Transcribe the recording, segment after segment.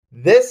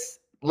This,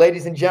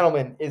 ladies and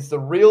gentlemen, is the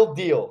real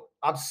deal.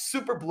 I'm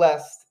super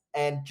blessed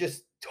and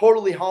just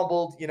totally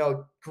humbled.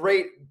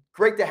 Great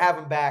to have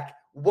him back.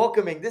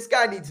 Welcoming, this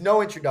guy needs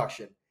no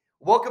introduction.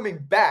 Welcoming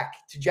back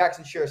to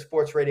Jackson Sheriff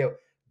Sports Radio,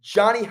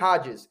 Johnny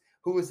Hodges,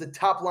 who is the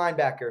top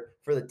linebacker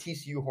for the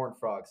TCU Horned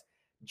Frogs.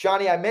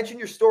 Johnny, I mentioned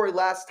your story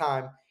last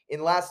time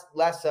in last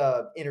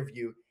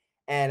interview,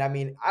 and I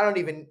mean, I don't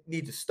even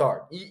need to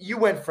start. You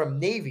went from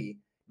Navy,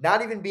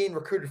 not even being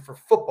recruited for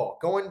football,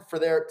 going for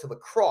there to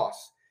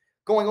lacrosse,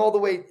 going all the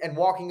way and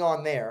walking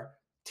on there.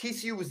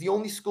 TCU was the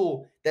only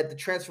school that the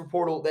transfer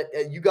portal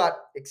that you got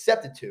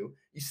accepted to.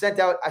 You sent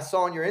out, I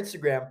saw on your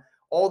Instagram,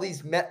 all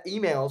these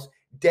emails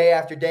day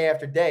after day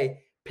after day.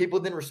 People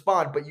didn't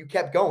respond, but you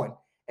kept going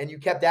and you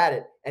kept at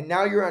it. And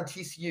now you're on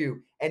TCU,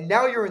 and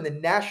now you're in the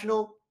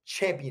national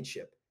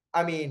championship.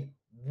 I mean,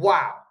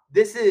 wow.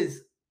 This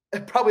is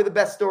probably the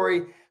best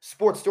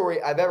sports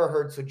story I've ever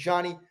heard. So,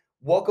 Johnny,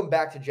 welcome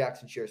back to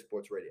Jackson Sheriff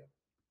Sports Radio.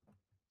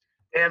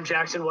 Damn,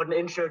 Jackson, what an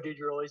intro, dude.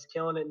 You're always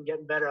killing it and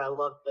getting better. I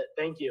love it.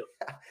 Thank you.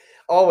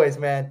 Always,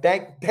 man.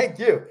 Thank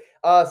you.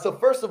 So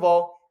first of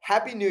all,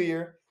 Happy New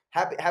Year.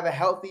 Have a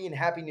healthy and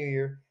happy New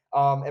Year.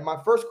 And my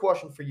first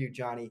question for you,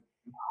 Johnny,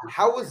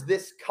 how was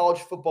this college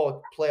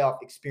football playoff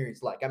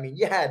experience like? I mean,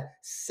 you had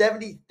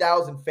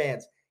 70,000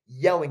 fans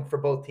yelling for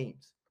both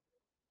teams.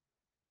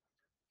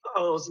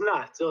 Oh, it was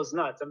nuts. It was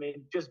nuts. I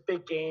mean, just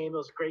big game. It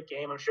was a great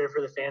game, I'm sure,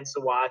 for the fans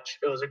to watch.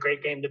 It was a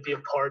great game to be a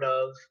part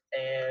of.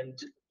 And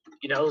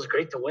it was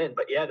great to win.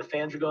 But yeah, the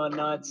fans were going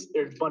nuts.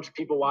 There's a bunch of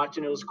people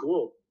watching. It was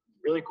cool,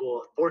 really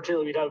cool.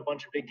 Fortunately, we'd have a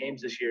bunch of big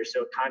games this year,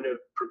 so it kind of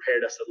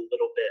prepared us a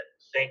little bit.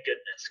 Thank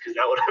goodness, because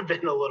that would have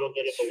been a little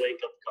bit of a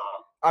wake-up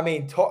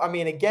call. I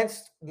mean,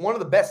 against one of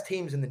the best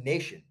teams in the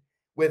nation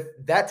with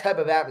that type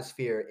of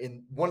atmosphere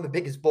in one of the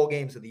biggest bowl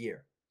games of the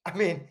year. I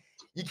mean,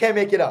 you can't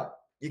make it up.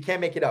 You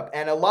can't make it up.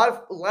 And a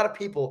lot of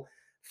people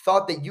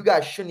thought that you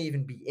guys shouldn't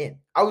even be in.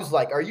 I was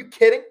like, are you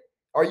kidding?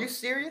 Are you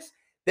serious?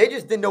 They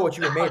just didn't know what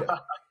you were made of.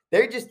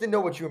 They just didn't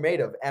know what you were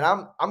made of. And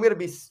I'm going to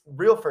be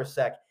real for a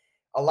sec.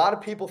 A lot of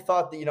people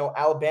thought that,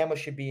 Alabama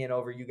should be in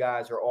over you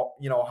guys, or,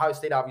 Ohio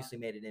State obviously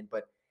made it in,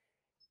 but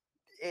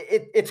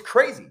it's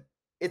crazy.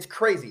 It's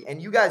crazy.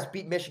 And you guys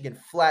beat Michigan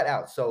flat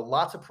out. So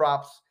lots of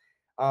props.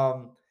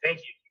 Thank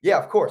you. Yeah,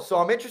 of course. So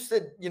I'm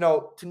interested,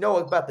 to know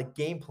about the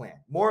game plan.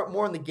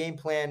 More on the game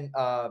plan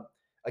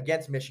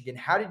against Michigan.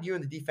 How did you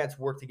and the defense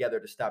work together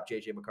to stop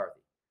J.J.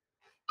 McCarthy?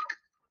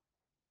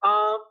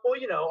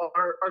 Well,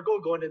 our goal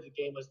going into the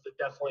game was to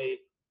definitely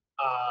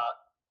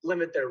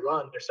limit their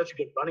run. They're such a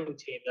good running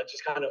team that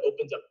just kind of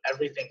opens up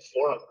everything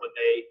for them when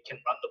they can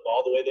run the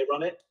ball the way they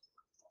run it.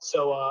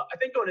 So I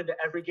think going into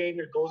every game,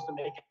 your goal is to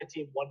make a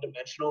team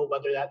one-dimensional,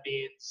 whether that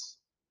means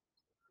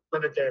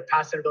limit their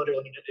passing ability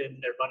or limit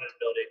their running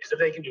ability. Because if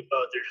they can do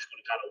both, they're just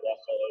going to kind of walk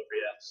all over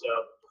you. So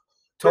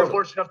we're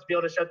fortunate enough to be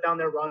able to shut down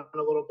their run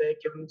a little bit,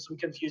 give them some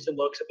confusing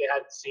looks that they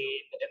hadn't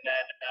seen. And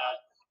then,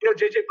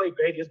 JJ played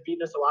great. He was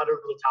beating us a lot over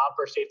the top.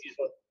 Our safeties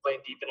weren't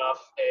playing deep enough.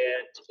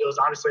 And it was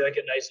honestly like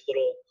a nice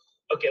little,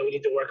 okay, we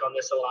need to work on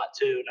this a lot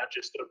too, not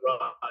just the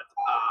run.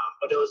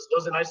 But it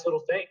was a nice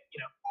little thing,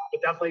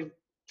 But definitely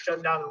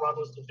shutting down the run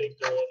was the big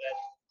goal. And then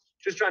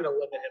just trying to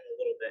limit him a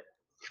little bit.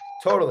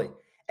 Totally.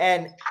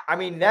 And I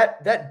mean,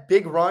 that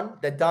big run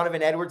that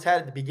Donovan Edwards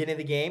had at the beginning of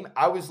the game,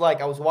 I was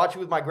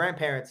watching with my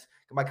grandparents.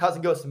 My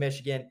cousin goes to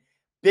Michigan.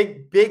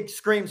 Big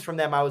screams from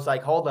them. I was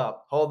like, hold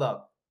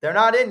up. They're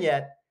not in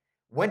yet.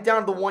 Went down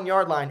to the 1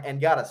 yard line and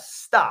got a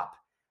stop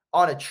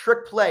on a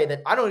trick play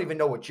that I don't even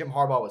know what Jim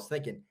Harbaugh was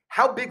thinking.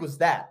 How big was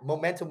that,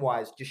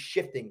 momentum-wise, just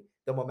shifting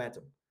the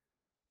momentum?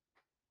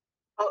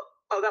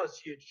 Oh, that was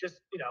huge.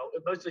 Just,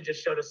 it mostly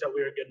just showed us that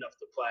we were good enough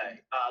to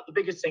play. The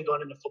biggest thing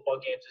going into football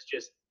games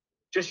is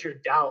just your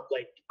doubt.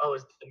 Like, oh,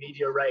 is the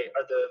media right?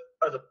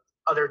 Are the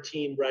other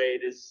team right?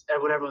 Is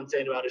what everyone's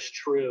saying about is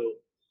true?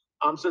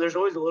 So there's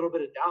always a little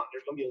bit of doubt.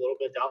 There's going to be a little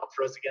bit of doubt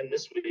for us again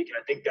this week. And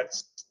I think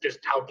that's just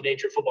how the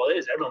nature of football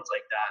is. Everyone's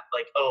like that.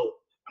 Like, oh,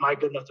 am I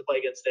good enough to play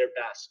against their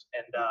best?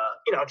 And,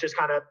 just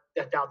kind of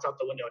that doubt's out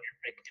the window, and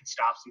you're making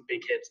stops and big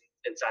hits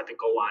inside the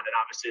goal line. And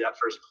obviously that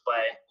first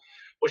play,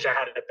 wish I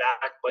had it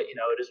back, but,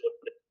 it is what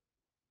it is.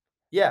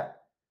 Yeah.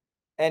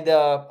 And,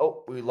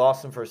 we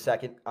lost him for a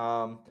second.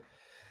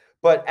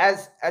 But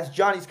as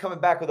Johnny's coming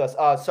back with us,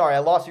 sorry, I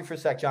lost you for a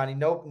sec, Johnny.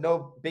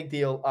 No big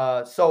deal.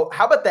 So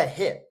how about that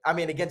hit? I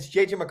mean, against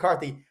J.J.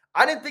 McCarthy,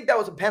 I didn't think that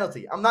was a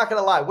penalty. I'm not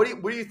gonna lie. What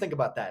do you think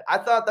about that? I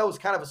thought that was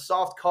kind of a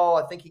soft call.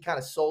 I think he kind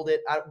of sold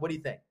it. What do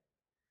you think?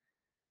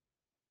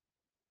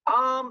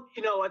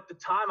 At the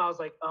time I was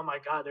like, oh my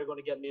God, they're going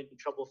to get me in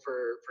trouble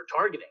for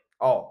targeting.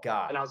 Oh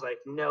God. And I was like,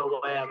 no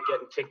way I'm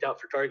getting kicked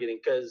out for targeting,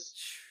 because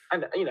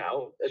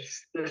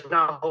there's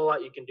not a whole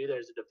lot you can do there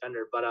as a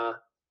defender. But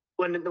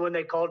when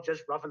they called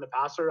just roughing the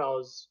passer, I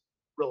was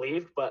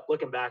relieved. But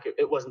looking back,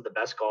 it wasn't the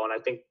best call. And I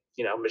think,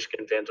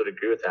 Michigan fans would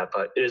agree with that.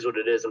 But it is what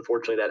it is.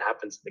 Unfortunately, that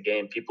happens in the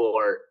game. People,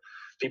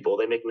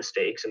 they make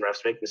mistakes, and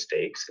refs make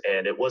mistakes.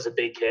 And it was a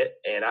big hit.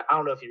 And I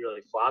don't know if he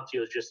really flopped. He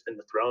was just in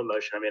the throwing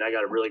motion. I mean, I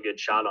got a really good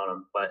shot on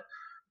him. But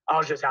I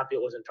was just happy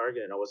it wasn't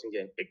Target and I wasn't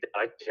getting kicked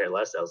out. I could care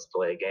less. That was a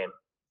delay game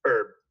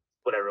or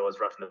whatever it was,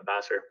 roughing the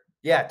passer.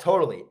 Yeah,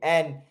 totally.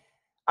 And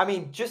I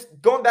mean,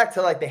 just going back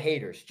to like the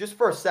haters, just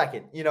for a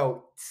second,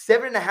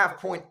 7.5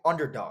 point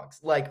underdogs.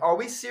 Like, are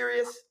we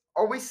serious?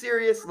 Are we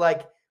serious?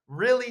 Like,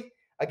 really?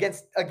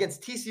 Against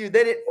TCU?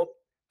 They didn't.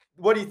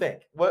 What do you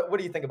think? What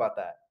do you think about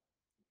that?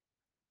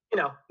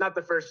 Not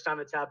the first time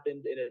it's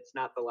happened, and it's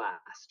not the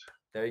last.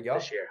 There you go.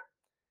 This year.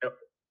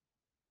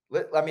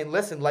 Yep. I mean,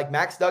 listen, like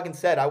Max Duggan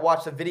said, I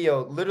watched a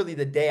video literally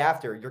the day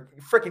after. Your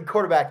freaking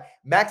quarterback,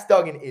 Max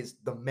Duggan, is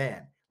the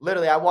man.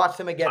 Literally, I watched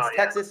him against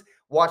Texas,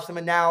 watched him,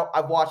 and now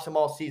I've watched him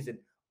all season.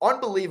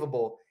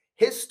 Unbelievable.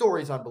 His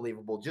story's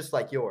unbelievable, just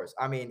like yours.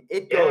 I mean,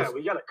 it goes. Yeah,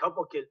 we got a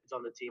couple kids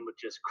on the team with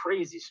just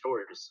crazy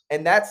stories.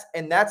 And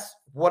that's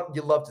what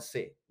you love to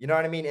see. You know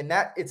what I mean? And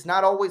that it's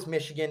not always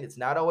Michigan, it's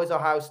not always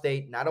Ohio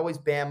State, not always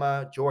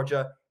Bama,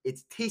 Georgia.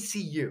 It's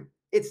TCU.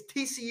 It's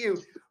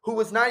TCU, who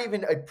was not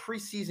even a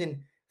preseason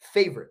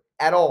favorite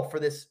at all for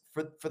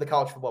the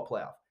college football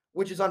playoff,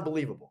 which is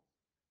unbelievable.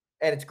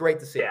 And it's great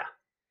to see. Yeah.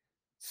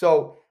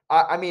 So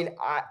I mean,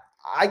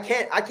 I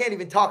can't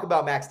even talk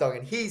about Max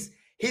Duggan. He's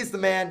the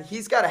man.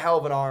 He's got a hell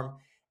of an arm.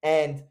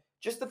 And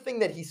just the thing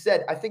that he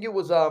said, I think it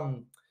was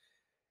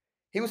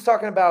he was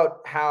talking about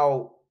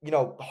how,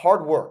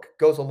 hard work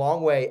goes a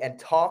long way, and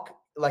talk,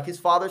 like his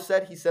father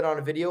said, he said on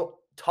a video,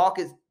 talk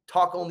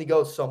only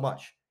goes so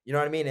much. You know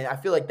what I mean? And I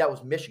feel like that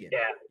was Michigan. Yeah.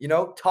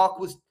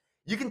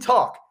 You can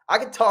talk. I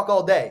can talk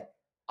all day.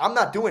 I'm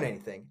not doing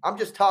anything. I'm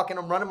just talking.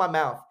 I'm running my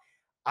mouth.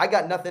 I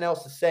got nothing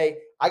else to say.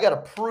 I got to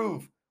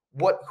prove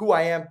who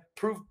I am,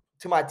 prove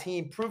to my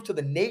team, prove to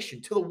the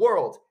nation, to the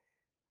world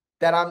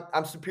that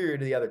I'm superior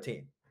to the other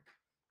team.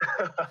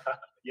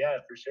 Yeah,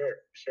 for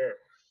sure.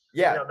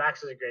 Yeah.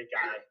 Max is a great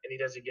guy, and he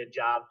does a good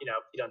job. He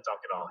doesn't talk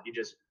at all. He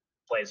just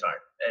plays hard,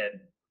 and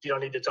you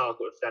don't need to talk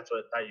if that's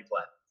how you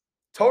play.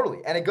 Totally.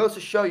 And it goes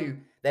to show you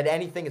that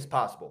anything is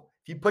possible.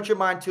 If you put your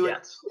mind to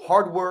it,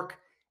 hard work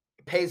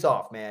pays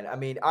off, man. I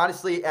mean,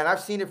 honestly, and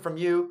I've seen it from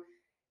you.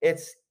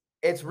 It's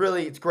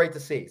great to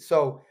see.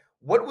 So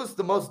what was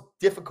the most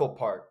difficult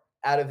part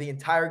out of the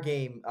entire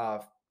game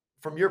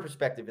from your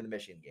perspective in the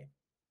Michigan game?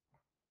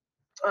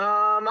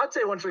 I'd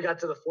say once we got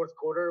to the fourth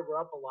quarter, we're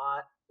up a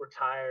lot. We're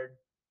tired.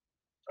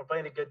 We're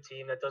playing a good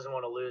team that doesn't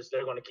want to lose.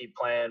 They're going to keep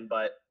playing,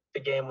 but the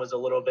game was a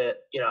little bit,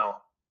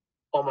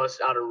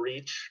 almost out of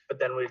reach. But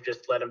then we've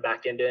just let them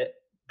back in it,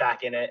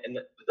 and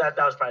that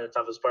was probably the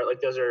toughest part.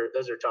 Like those are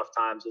tough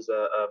times as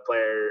a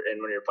player,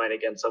 and when you're playing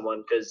against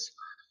someone, because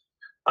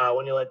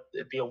when you let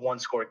it be a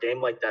one-score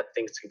game like that,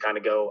 things can kind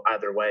of go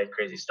either way.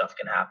 Crazy stuff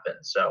can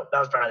happen. So that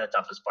was probably the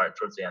toughest part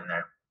towards the end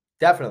there.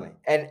 Definitely.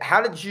 And how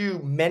did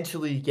you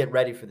mentally get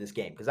ready for this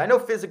game? Because I know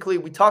physically,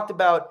 we talked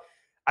about,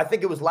 I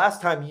think it was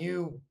last time,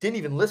 you didn't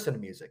even listen to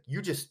music.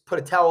 You just put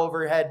a towel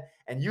over your head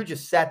and you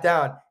just sat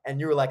down and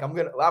you were like, I'm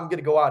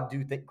gonna go out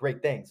and do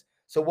great things.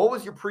 So what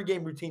was your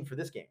pregame routine for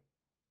this game?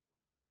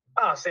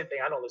 Same thing.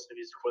 I don't listen to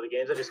music before the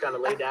games. I just kind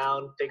of lay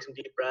down, take some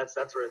deep breaths,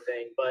 that sort of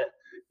thing. But,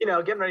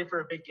 getting ready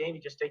for a big game,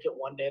 you just take it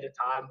one day at a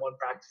time, one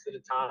practice at a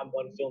time,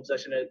 one film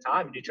session at a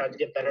time. And you try to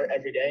get better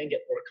every day and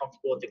get more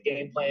comfortable with the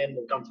game plan,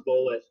 more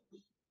comfortable with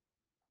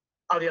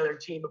how the other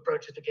team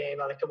approaches the game,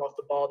 how they come off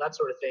the ball, that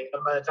sort of thing.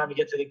 And by the time you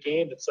get to the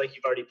game, it's like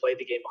you've already played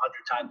the game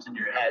 100 times in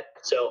your head.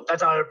 So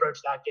that's how I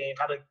approached that game.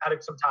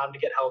 Had some time to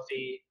get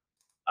healthy.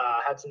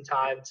 Had some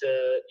time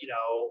to,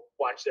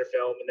 watch their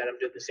film, and then I'm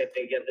doing the same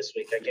thing again this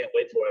week. I can't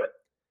wait for it.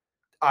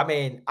 I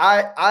mean,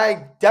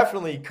 I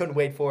definitely couldn't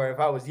wait for it if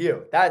I was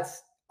you.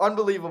 That's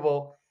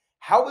unbelievable.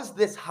 How was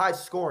this high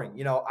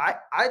scoring?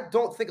 I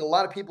don't think a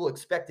lot of people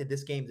expected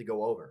this game to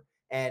go over.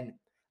 And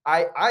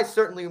I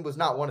certainly was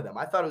not one of them.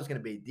 I thought it was going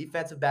to be a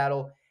defensive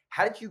battle.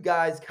 How did you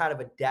guys kind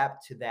of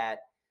adapt to that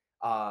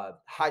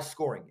high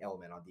scoring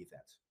element on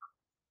defense?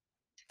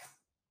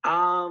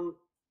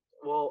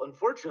 Well,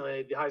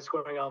 unfortunately, the high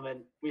scoring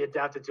element, we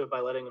adapted to it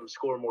by letting them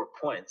score more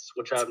points,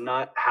 which I'm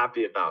not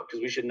happy about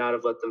because we should not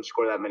have let them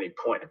score that many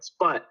points.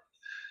 But,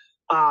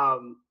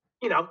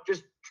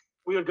 just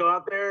we would go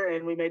out there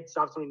and we made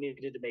stops when we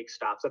needed to make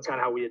stops. That's kind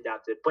of how we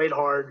adapted. Played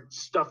hard,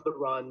 stuffed the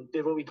run,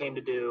 did what we came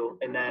to do.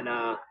 And then,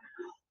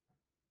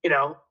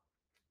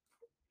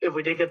 if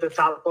we did get the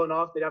top blown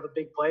off, they'd have a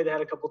big play. They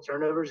had a couple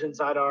turnovers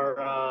inside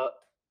the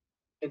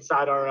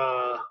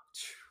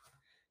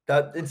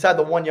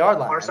 1 yard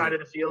line. Our side of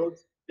the field.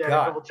 They had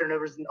a couple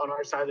turnovers on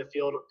our side of the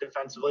field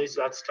defensively,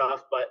 so that's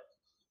tough. But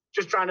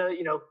just trying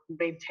to,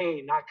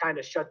 maintain, not kind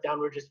of shut down.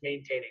 We're just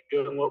maintaining,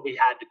 doing what we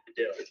had to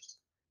do.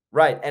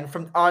 Right. And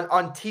from on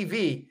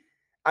TV,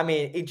 I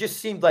mean, it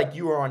just seemed like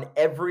you were on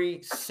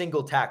every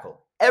single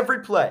tackle, every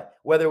play,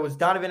 whether it was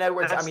Donovan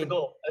Edwards. That's the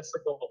goal.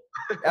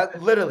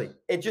 Literally,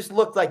 it just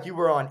looked like you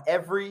were on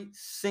every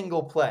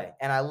single play.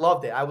 And I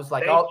loved it. I was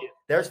like,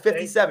 there's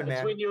 57, man.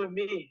 Between you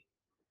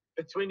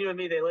and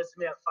me, they listed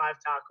me at 5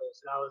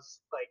 tackles, and I was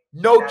like,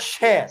 no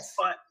chance.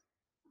 But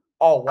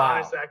oh wow,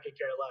 honestly, I could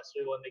care less.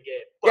 We won the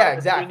game. But yeah,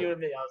 exactly. Between you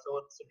and me, I was a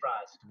little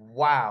surprised.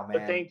 Wow, man.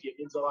 But thank you. It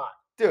means a lot.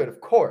 Dude,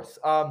 of course.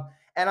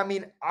 And I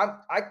mean,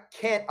 I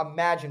can't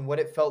imagine what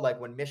it felt like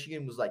when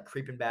Michigan was like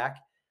creeping back.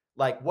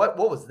 Like, what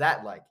was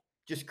that like?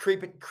 Just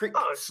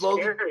Oh, it's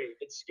slowly. scary.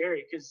 It's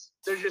scary because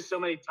there's just so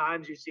many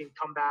times you've seen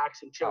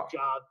comebacks and choke Oh,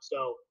 jobs.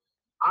 So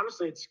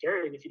honestly, it's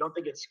scary. And if you don't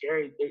think it's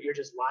scary, you're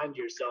just lying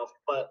to yourself.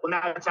 But when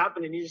that's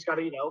happening, you just got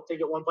to,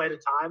 take it one play at a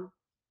time.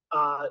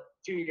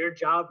 Do your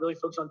job, really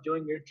focus on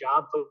doing your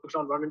job, focus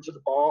on running to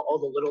the ball, all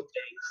the little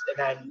things. And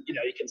then,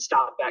 you can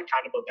stop that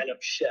kind of momentum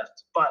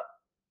shift. But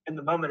in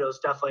the moment, it was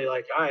definitely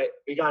like, all right,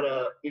 we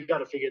gotta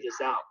figure this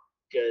out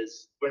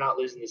because we're not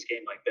losing this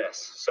game like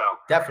this. So,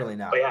 definitely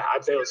but not. yeah,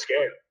 I'd say it was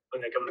scary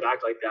when they're coming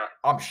back like that.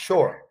 I'm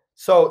sure.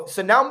 So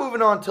now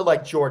moving on to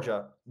like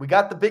Georgia, we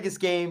got the biggest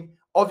game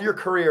of your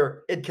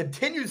career. It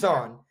continues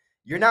on.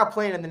 You're now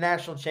playing in the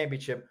national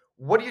championship.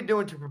 What are you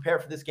doing to prepare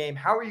for this game?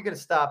 How are you going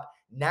to stop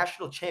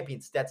national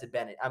champion Stetson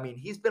Bennett? I mean,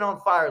 he's been on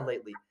fire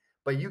lately,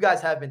 but you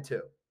guys have been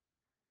too.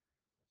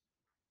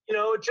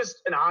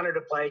 Just an honor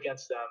to play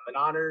against them, an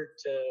honor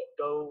to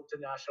go to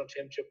the national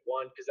championship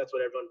one because that's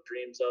what everyone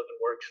dreams of and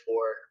works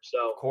for. Of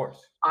So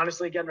course.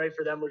 honestly, getting ready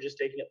for them, we're just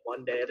taking it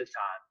one day at a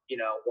time.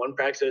 One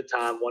practice at a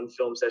time, one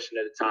film session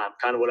at a time.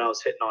 Kind of what I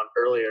was hitting on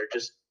earlier.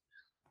 Just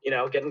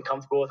getting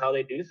comfortable with how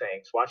they do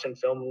things, watching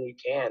film when we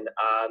can,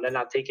 and then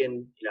not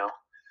taking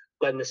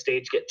letting the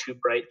stage get too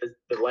bright,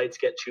 the lights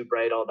get too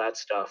bright, all that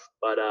stuff.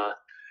 But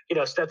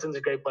Stetson's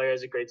a great player,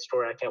 has a great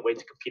story. I can't wait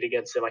to compete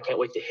against him. I can't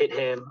wait to hit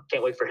him.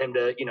 Can't wait for him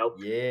to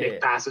Yeah.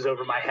 make passes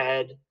over my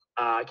head.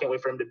 I can't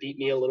wait for him to beat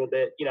me a little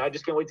bit. I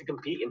just can't wait to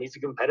compete. And he's a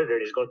competitor.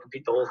 He's going to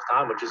compete the whole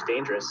time, which is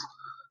dangerous.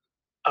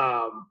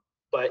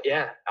 But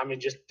yeah, I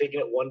mean, just taking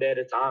it one day at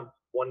a time,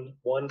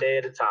 one day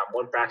at a time,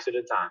 one practice at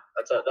a time.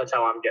 That's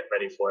how I'm getting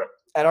ready for it.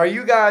 And are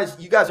you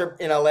guys are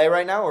in LA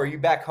right now, or are you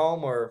back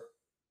home, or?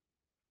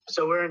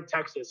 So we're in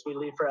Texas. We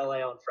leave for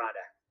LA on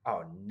Friday.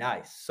 Oh,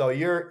 nice. So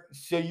you're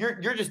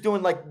just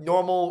doing like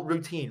normal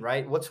routine,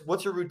 right?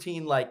 What's your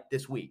routine like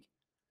this week?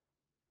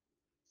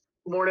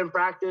 Morning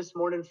practice,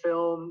 morning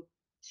film,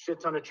 shit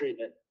ton of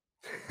treatment.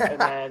 And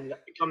then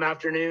come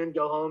afternoon,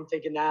 go home,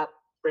 take a nap,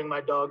 bring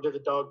my dog to the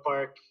dog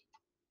park,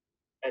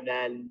 and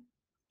then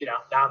now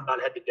I'm about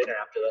to head to dinner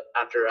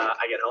after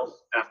I get home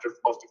after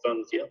off the phone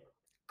with you.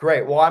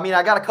 Great. Well, I mean,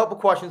 I got a couple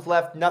questions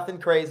left. Nothing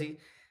crazy.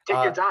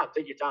 Take your time.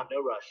 Take your time.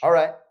 No rush. All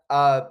right.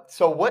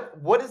 So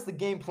what is the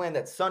game plan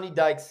that Sonny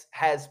Dykes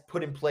has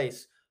put in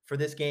place for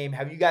this game?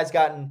 Have you guys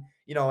gotten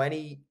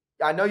any?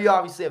 I know you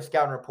obviously have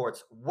scouting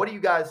reports. What are you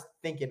guys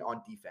thinking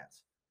on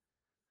defense?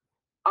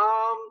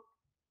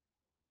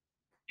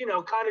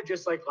 Kind of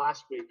just like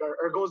last week.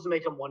 Our goal is to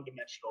make them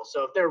one-dimensional.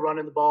 So if they're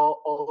running the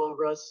ball all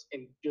over us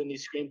and doing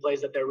these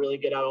screenplays that they're really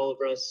good at all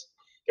over us,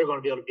 they're going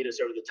to be able to beat us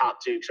over the top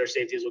too because our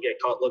safeties will get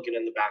caught looking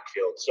in the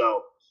backfield.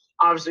 So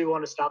obviously we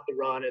want to stop the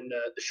run and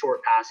the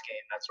short pass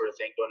game, that sort of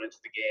thing going into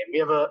the game. We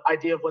have an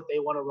idea of what they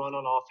want to run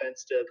on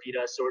offense to beat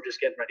us, so we're just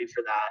getting ready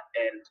for that.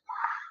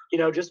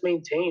 And just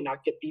maintain,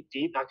 not get beat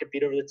deep, not get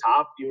beat over the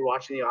top. You were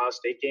watching the Ohio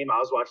State game. I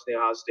was watching the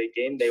Ohio State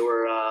game. They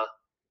were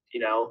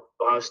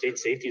Ohio State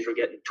safeties were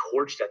getting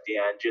torched at the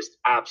end, just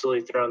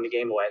absolutely throwing the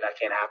game away. That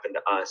can't happen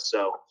to us.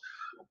 So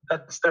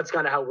that's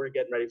kind of how we're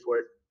getting ready for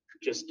it.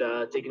 Just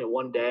taking it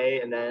one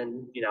day and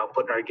then,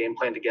 putting our game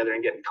plan together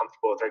and getting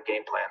comfortable with our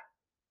game plan.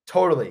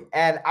 Totally.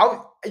 And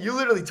you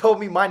literally told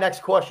me my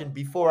next question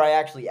before I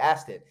actually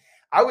asked it.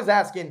 I was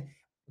asking,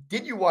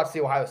 did you watch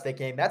the Ohio State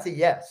game? That's a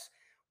yes.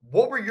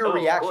 What were your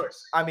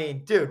reactions? I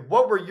mean, dude,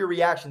 what were your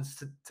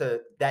reactions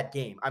to that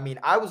game? I mean,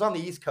 I was on the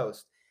East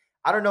Coast.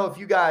 I don't know if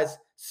you guys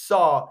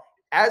saw,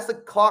 as the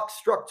clock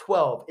struck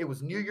 12, it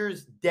was New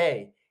Year's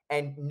Day,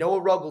 and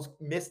Noah Ruggles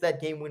missed that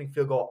game-winning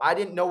field goal. I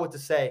didn't know what to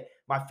say.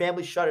 My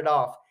family shut it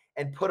off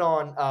and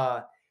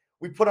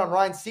we put on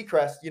Ryan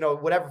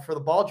Seacrest, whatever, for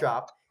the ball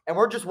drop, and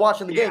we're just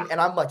watching the game,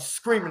 and I'm like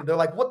screaming. They're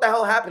like, "What the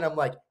hell happened?" I'm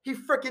like, "He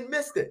freaking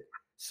missed it."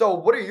 So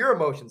what are your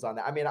emotions on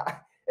that? I mean,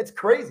 it's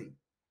crazy.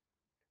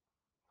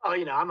 Oh,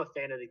 I'm a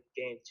fan of the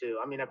game too.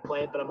 I mean, I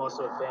play it, but I'm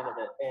also a fan of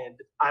it. And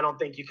I don't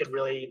think you could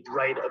really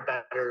write a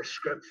better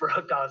script for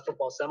a college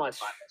football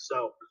semifinal.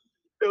 So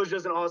it was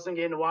just an awesome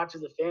game to watch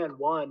as a fan,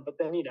 one. But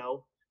then,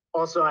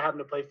 also I happen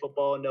to play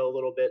football and know a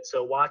little bit.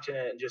 So watching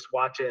it and just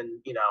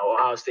watching,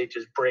 Ohio State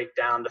just break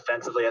down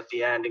defensively at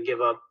the end and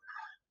give up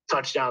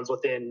touchdowns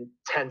within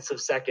tenths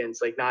of seconds,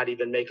 like not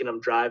even making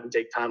them drive and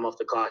take time off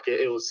the clock.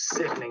 It was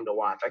sickening to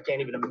watch. I can't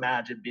even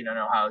imagine being an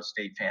Ohio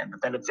State fan.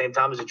 But then at the same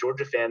time, as a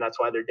Georgia fan, that's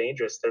why they're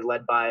dangerous. They're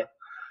led by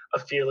a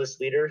fearless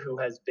leader who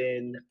has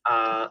been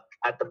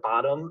at the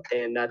bottom,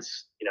 and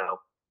that's,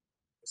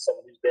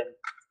 someone who's been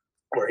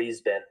where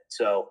he's been.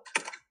 So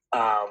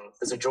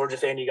as a Georgia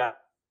fan, you got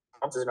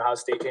 – as an Ohio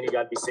State fan, you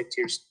got to be sick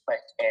to your stomach.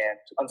 And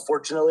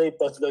unfortunately,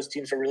 both of those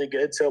teams are really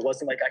good, so it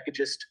wasn't like I could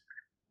just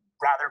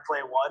rather play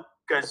one,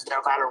 because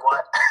no matter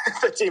what,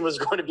 the team was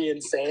going to be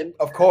insane.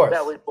 Of course.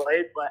 That we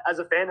played. But as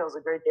a fan, it was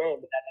a great game.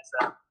 And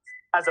then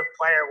as a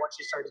player, once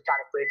you started kind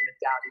of breaking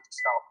it down, you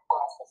just felt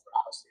awful for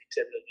us.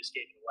 Except that just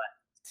gave it away.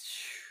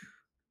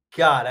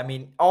 God, I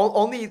mean,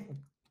 only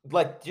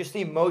like just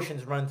the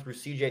emotions run through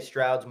CJ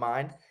Stroud's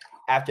mind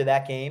after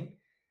that game.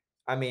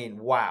 I mean,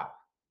 wow.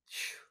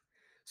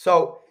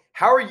 So,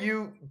 how are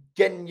you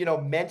getting,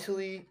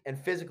 mentally and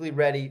physically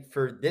ready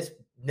for the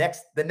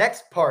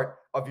next part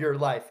of your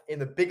life in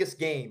the biggest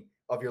game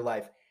of your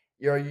life?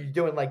 Are you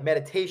doing like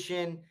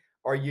meditation?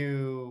 Are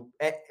you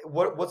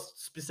what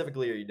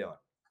specifically are you doing?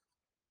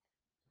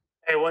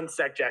 Hey, one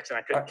sec, Jackson. I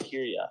Uh, couldn't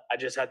hear you. I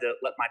just had to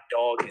let my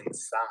dog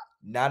inside.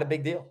 Not a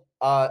big deal.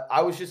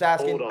 I was just Hold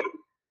asking. on.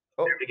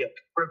 There Oh, we go.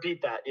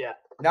 Repeat that. Yeah.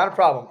 not a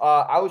problem.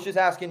 I was just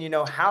asking,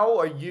 how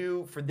are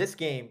you for this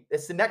game?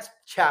 It's the next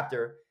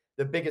chapter,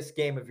 the biggest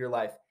game of your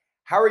life.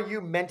 How are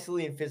you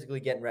mentally and physically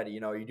getting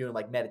ready? Are you doing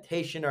like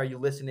meditation? Are you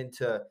listening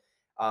to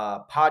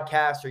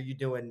podcasts? Are you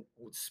doing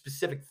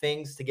specific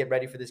things to get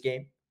ready for this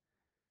game?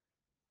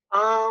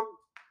 Um,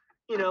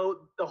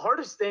 the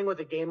hardest thing with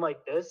a game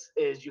like this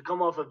is you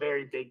come off a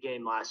very big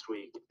game last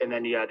week, and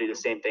then you got to do the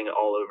same thing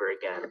all over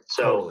again.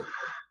 So Totally.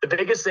 the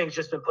biggest thing's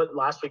just been putting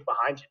last week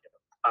behind you.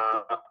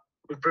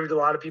 We proved a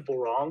lot of people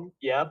wrong,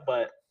 yeah,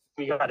 but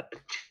we got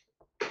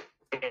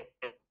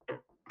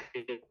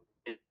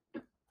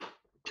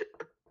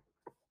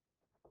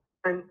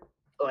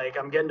like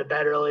I'm getting to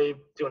bed early,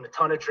 doing a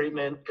ton of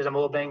treatment because I'm a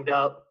little banged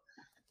up.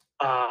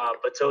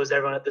 But so is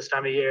everyone at this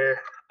time of year.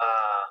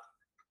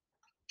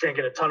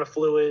 Drinking a ton of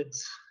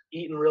fluids,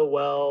 eating real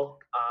well.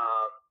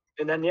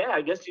 And then, yeah,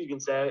 I guess you can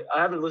say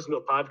I haven't listened to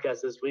a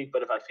podcast this week,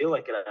 but if I feel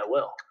like it, I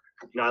will.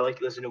 I like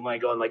to listen to when I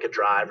go on like a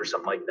drive or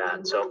something like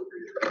that. So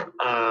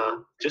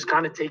just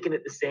kind of taking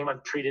it the same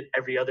I've treated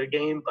every other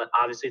game, but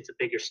obviously it's a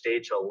bigger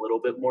stage, so a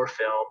little bit more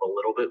film, a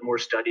little bit more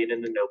studying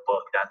in the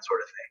notebook, that sort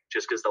of thing,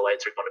 just because the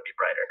lights are going to be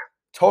brighter.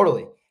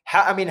 Totally.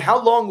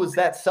 How long was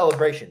that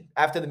celebration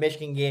after the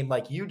Michigan game?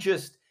 Like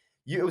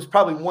it was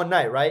probably one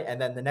night, right? And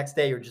then the next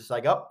day you're just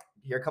like, oh,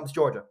 here comes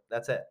Georgia.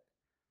 That's it.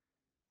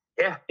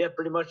 Yeah,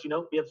 pretty much.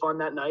 We had fun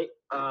that night.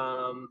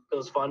 It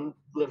was fun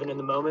living in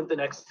the moment. The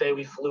next day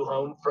we flew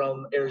home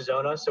from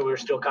Arizona, so we were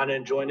still kind of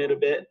enjoying it a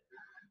bit.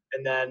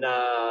 And then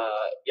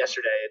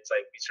yesterday, it's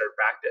like we started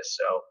practice,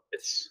 so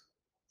it's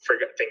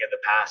forget thing in the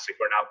past. Like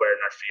we're not wearing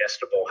our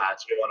Fiesta Bowl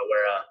hats. We want to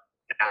wear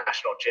a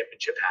national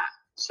championship hat.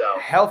 So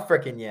hell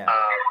freaking yeah.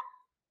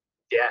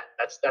 Yeah,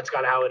 that's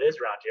kind of how it is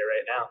around here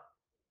right now.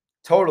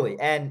 Totally.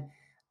 And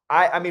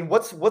I mean,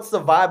 what's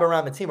the vibe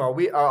around the team?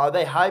 Are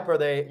they hype?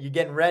 You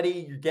getting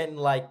ready? You're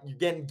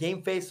getting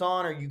game face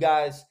on? Are you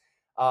guys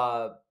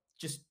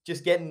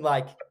just getting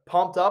like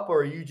pumped up, or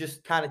are you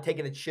just kind of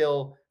taking a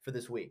chill for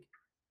this week?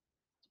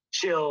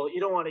 Chill. You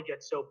don't want to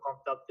get so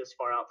pumped up this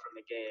far out from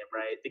the game,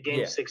 right? The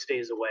game's 6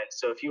 days away.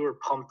 So if you were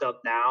pumped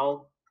up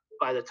now,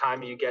 by the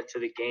time you get to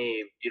the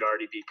game, you'd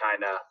already be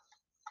kind of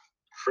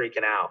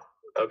freaking out.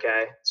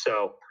 Okay.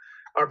 So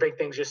our big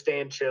thing's just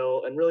staying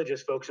chill and really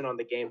just focusing on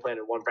the game plan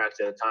and one practice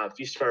at a time. If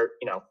you start,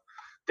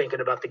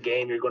 thinking about the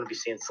game, you're going to be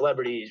seeing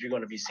celebrities, you're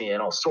going to be seeing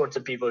all sorts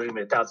of people, there's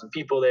going to be 1,000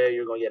 people there,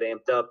 you're going to get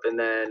amped up, and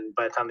then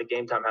by the time the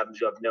game time happens,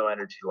 you have no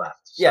energy left.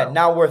 So. Yeah,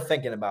 now worth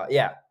thinking about.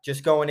 Yeah,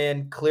 just going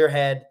in, clear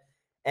head,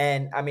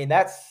 and I mean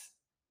that's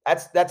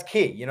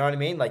key. You know what I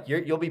mean? Like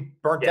you'll be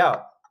burnt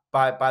out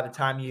by the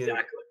time you.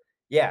 Exactly.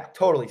 Yeah,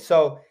 totally.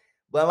 So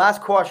the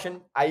last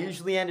question, I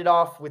usually end it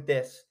off with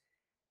this.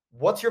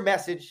 What's your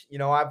message?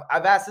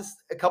 I've asked this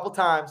a couple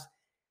times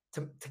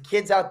to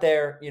kids out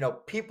there,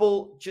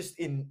 people just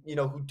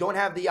who don't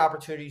have the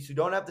opportunities, who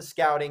don't have the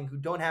scouting, who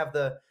don't have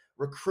the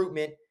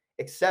recruitment,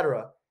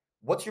 etc.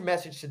 What's your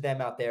message to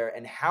them out there,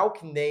 and how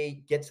can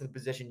they get to the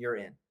position you're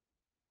in?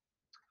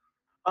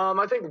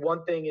 I think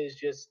one thing is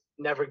just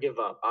never give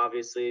up.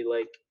 Obviously,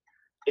 like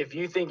if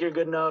you think you're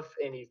good enough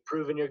and you've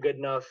proven you're good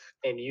enough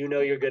and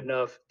you're good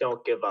enough,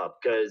 don't give up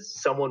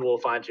because someone will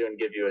find you and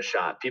give you a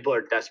shot. People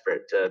are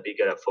desperate to be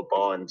good at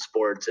football and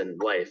sports and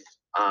life.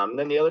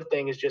 Then the other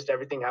thing is just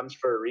everything happens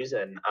for a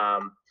reason.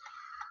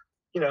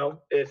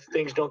 If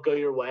things don't go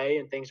your way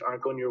and things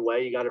aren't going your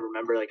way, you got to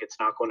remember like it's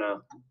not going to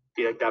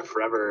be like that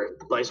forever.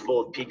 Life's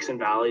full of peaks and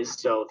valleys.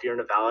 So if you're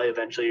in a valley,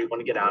 eventually you're going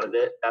to get out of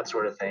it, that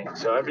sort of thing.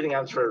 So everything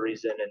happens for a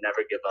reason and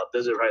never give up.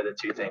 Those are probably the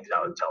two things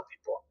I would tell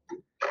people.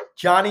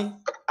 Johnny,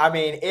 I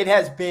mean, it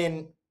has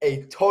been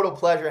a total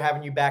pleasure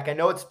having you back. I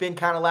know it's been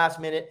kind of last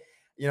minute.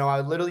 I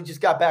literally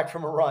just got back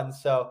from a run,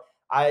 so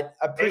I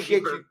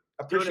appreciate you.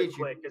 Appreciate you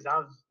quick because I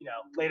was,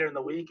 later in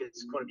the week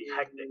it's going to be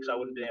hectic, so I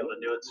wouldn't be able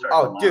to do it.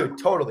 Oh, dude,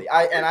 totally.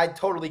 I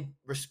totally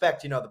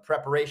respect the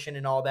preparation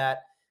and all that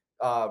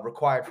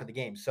required for the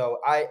game. So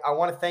I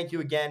want to thank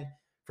you again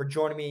for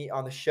joining me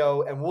on the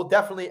show, and we'll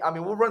definitely. I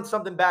mean, we'll run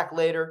something back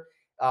later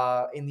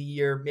in the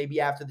year, maybe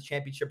after the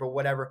championship or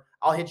whatever.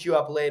 I'll hit you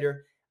up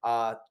later.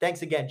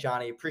 Thanks again,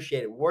 Johnny.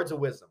 Appreciate it. Words of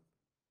wisdom.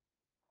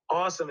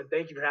 Awesome, and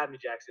thank you for having me,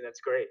 Jackson.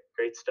 That's great.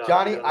 Great stuff.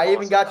 Johnny, I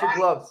even got your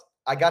gloves.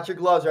 I got your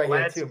gloves right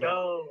here too,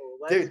 man.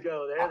 Let's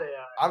go. There they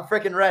are. I'm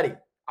freaking ready.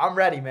 I'm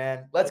ready,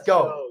 man. Let's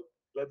go.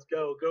 Let's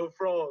go. Go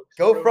Frogs.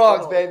 Go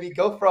Frogs, baby.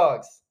 Go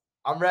Frogs.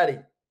 I'm ready.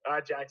 All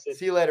right, Jackson.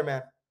 See you later,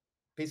 man.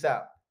 Peace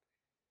out.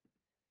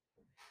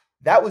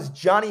 That was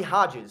Johnny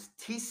Hodges,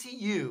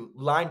 TCU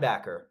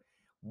linebacker.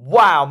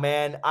 Wow,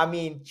 man. I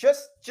mean,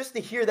 just to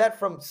hear that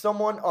from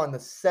someone on the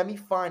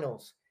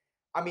semifinals.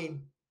 I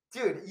mean,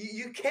 dude,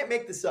 you can't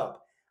make this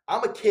up.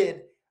 I'm a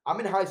kid. I'm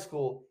in high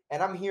school,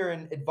 and I'm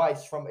hearing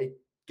advice from a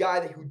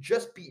guy who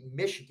just beat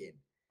Michigan.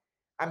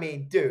 I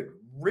mean, dude,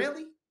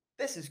 really?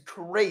 This is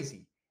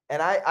crazy.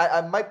 And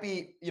I might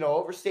be,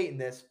 overstating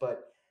this,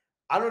 but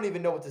I don't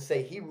even know what to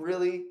say. He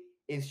really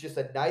is just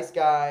a nice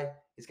guy.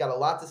 He's got a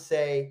lot to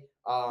say.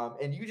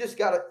 And you just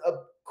got a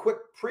quick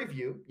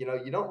preview.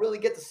 You don't really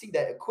get to see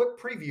that. A quick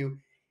preview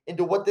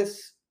into what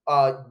this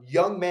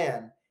young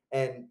man,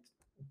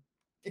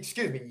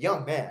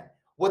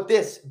 what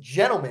this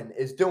gentleman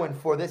is doing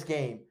for this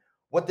game,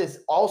 what this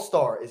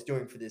all-star is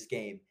doing for this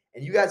game.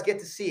 And you guys get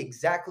to see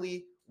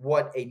exactly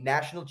what a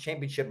national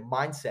championship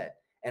mindset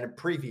and a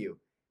preview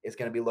is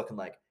going to be looking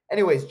like.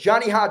 Anyways,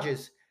 Johnny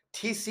Hodges,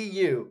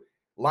 TCU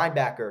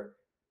linebacker,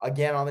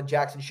 again on the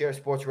Jackson Share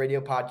Sports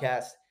Radio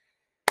podcast.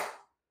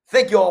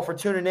 Thank you all for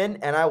tuning in,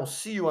 and I will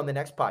see you on the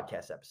next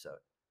podcast episode.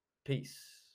 Peace.